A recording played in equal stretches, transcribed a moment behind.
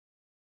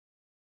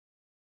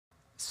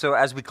So,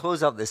 as we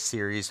close out this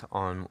series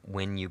on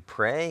when you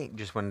pray,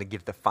 just wanted to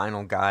give the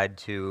final guide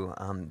to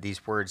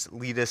these words: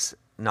 lead us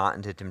not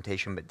into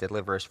temptation, but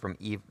deliver us from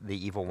the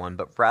evil one.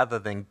 But rather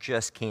than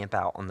just camp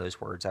out on those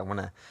words, I want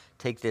to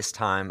take this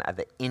time at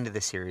the end of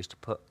the series to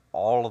put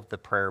all of the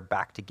prayer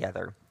back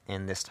together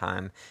in this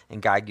time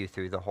and guide you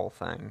through the whole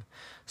thing.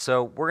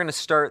 So, we're going to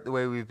start the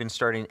way we've been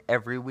starting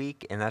every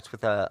week, and that's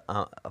with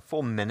a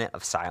full minute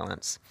of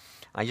silence.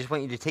 I just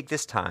want you to take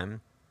this time.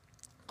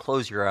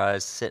 Close your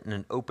eyes, sit in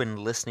an open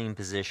listening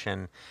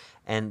position.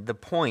 And the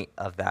point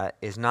of that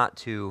is not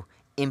to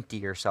empty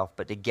yourself,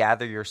 but to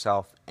gather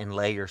yourself and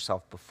lay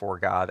yourself before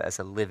God as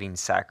a living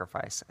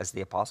sacrifice, as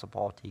the Apostle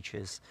Paul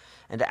teaches,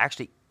 and to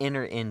actually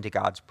enter into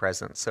God's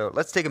presence. So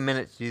let's take a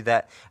minute to do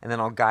that, and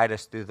then I'll guide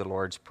us through the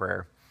Lord's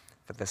Prayer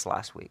for this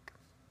last week.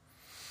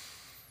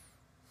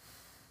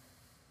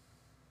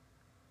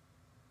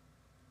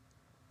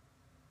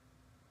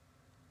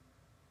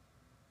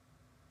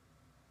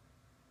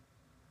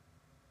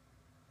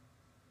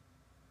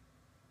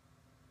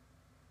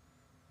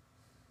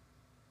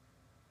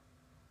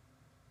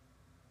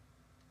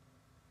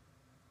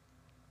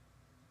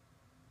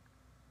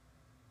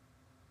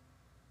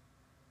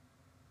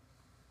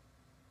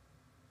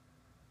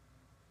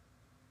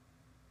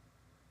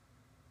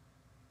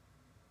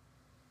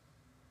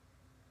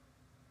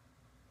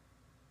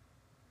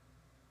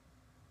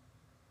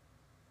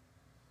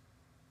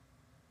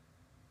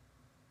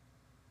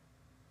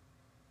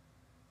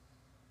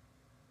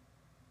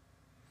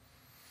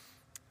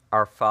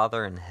 Our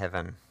Father in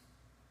heaven,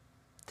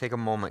 take a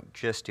moment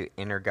just to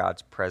enter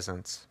God's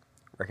presence.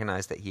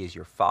 Recognize that He is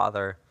your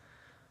Father,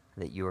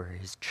 that you are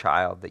His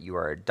child, that you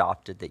are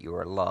adopted, that you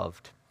are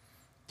loved.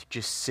 To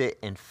just sit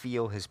and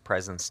feel His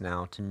presence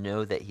now, to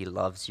know that He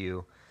loves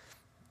you.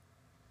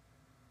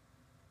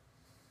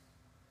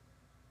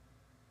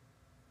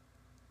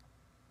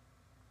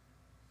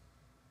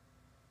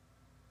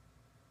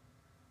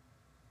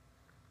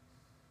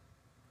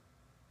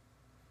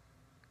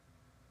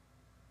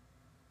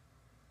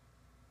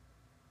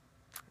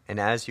 And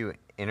as you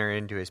enter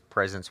into His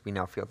presence, we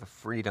now feel the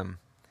freedom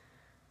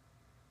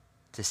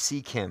to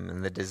seek Him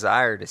and the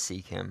desire to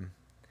seek Him.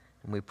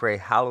 And we pray,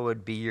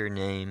 hallowed be your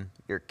name,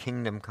 your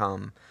kingdom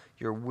come,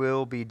 your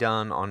will be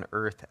done on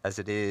earth as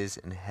it is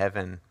in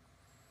heaven.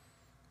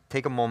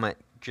 Take a moment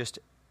just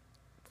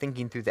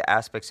thinking through the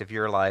aspects of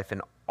your life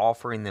and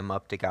offering them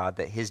up to God,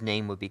 that His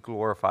name would be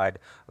glorified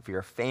over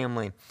your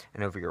family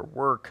and over your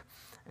work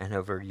and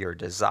over your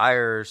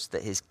desires,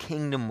 that His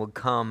kingdom would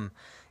come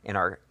in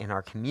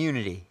our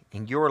community,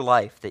 in your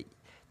life,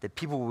 that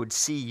people would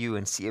see you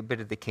and see a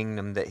bit of the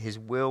kingdom, that His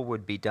will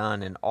would be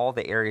done in all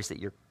the areas that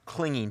you're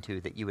clinging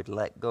to, that you would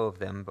let go of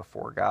them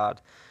before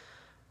God.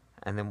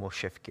 And then we'll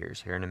shift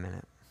gears here in a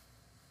minute.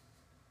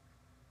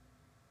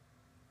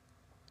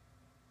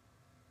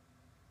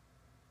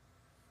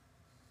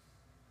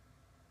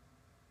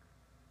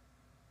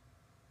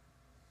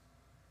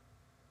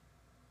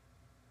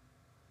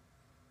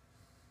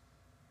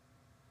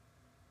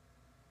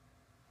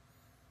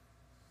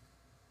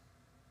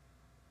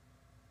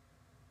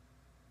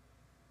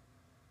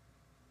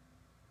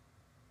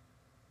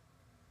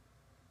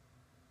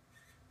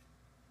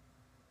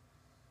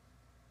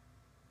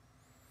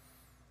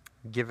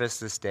 Give us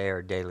this day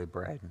our daily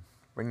bread.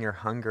 Bring your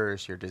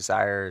hungers, your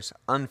desires,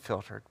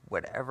 unfiltered,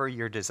 whatever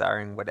you're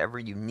desiring, whatever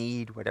you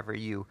need, whatever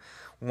you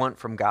want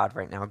from God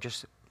right now.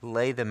 Just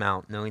lay them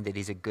out, knowing that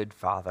He's a good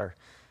Father,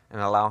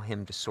 and allow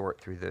Him to sort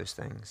through those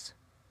things.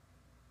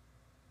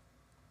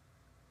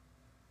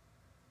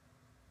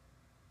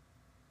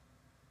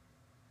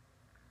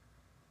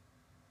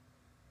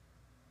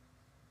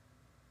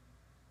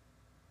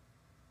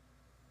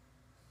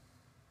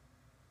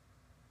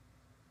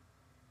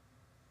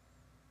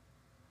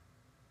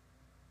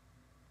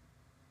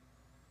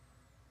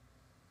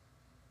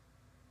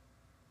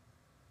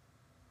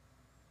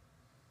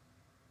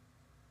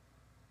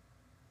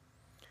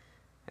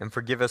 And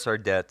forgive us our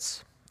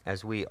debts,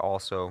 as we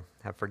also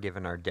have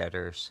forgiven our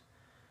debtors.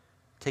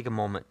 Take a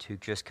moment to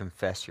just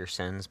confess your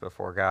sins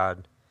before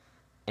God.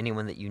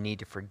 Anyone that you need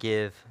to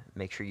forgive,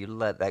 make sure you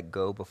let that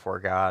go before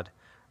God.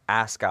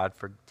 Ask God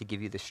to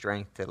give you the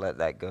strength to let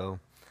that go.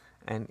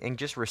 And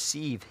just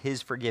receive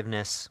His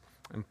forgiveness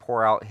and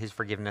pour out His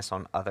forgiveness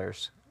on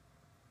others.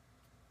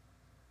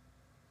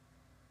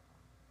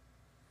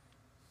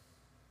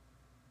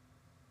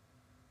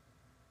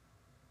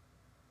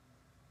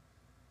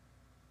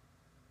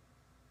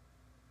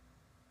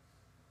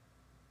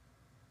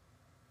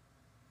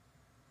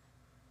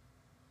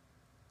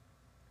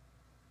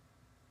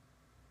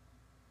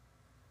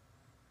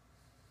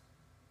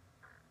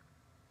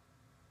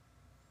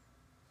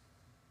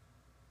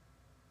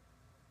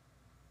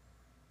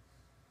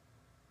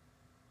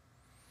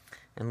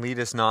 And lead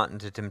us not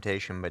into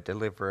temptation, but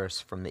deliver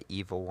us from the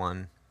evil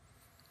one.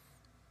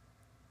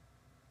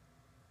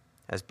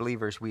 As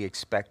believers, we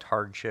expect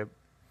hardship.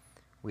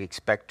 We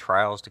expect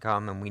trials to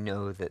come, and we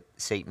know that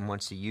Satan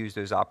wants to use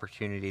those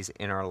opportunities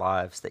in our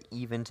lives, that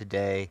even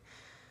today,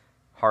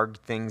 hard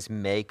things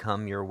may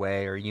come your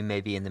way, or you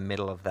may be in the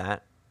middle of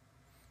that.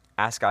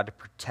 Ask God to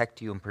protect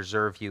you and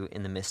preserve you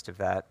in the midst of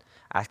that.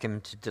 Ask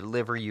him to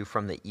deliver you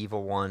from the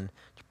evil one,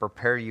 to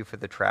prepare you for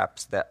the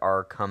traps that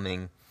are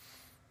coming,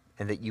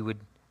 and that you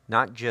would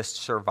not just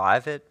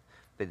survive it,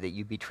 but that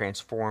you be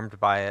transformed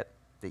by it,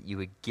 that you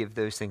would give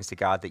those things to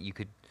God, that you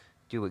could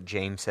do what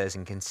James says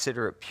and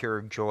consider it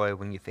pure joy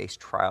when you face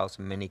trials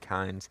of many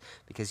kinds,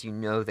 because you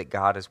know that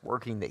God is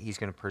working, that he's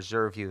going to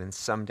preserve you, and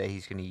someday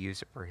he's going to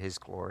use it for his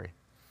glory.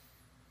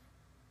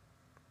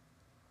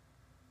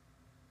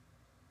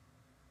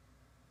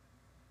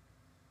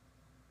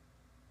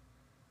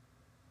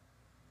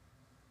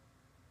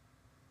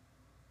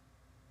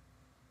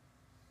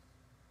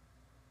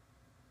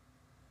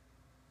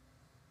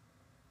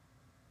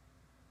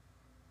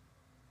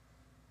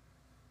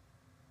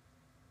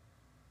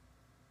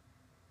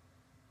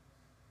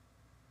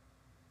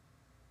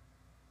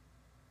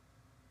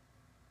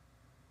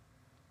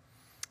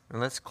 And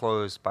let's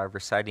close by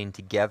reciting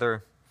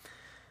together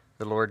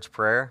the Lord's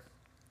Prayer.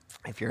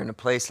 If you're in a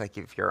place, like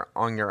if you're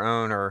on your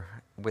own or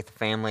with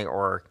family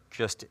or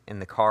just in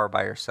the car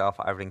by yourself,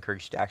 I would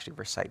encourage you to actually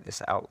recite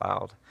this out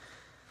loud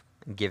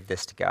and give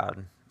this to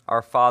God.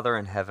 Our Father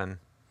in heaven,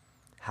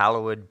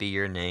 hallowed be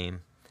your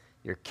name.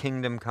 Your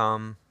kingdom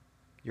come,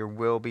 your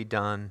will be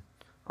done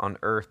on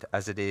earth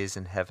as it is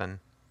in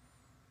heaven.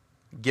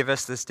 Give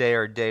us this day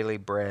our daily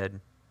bread,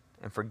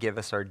 and forgive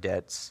us our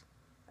debts,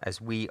 as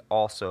we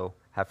also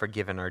have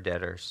forgiven our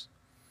debtors.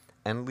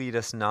 And lead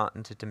us not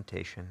into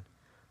temptation,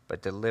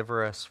 but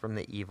deliver us from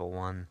the evil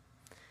one.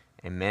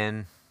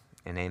 Amen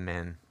and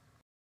amen.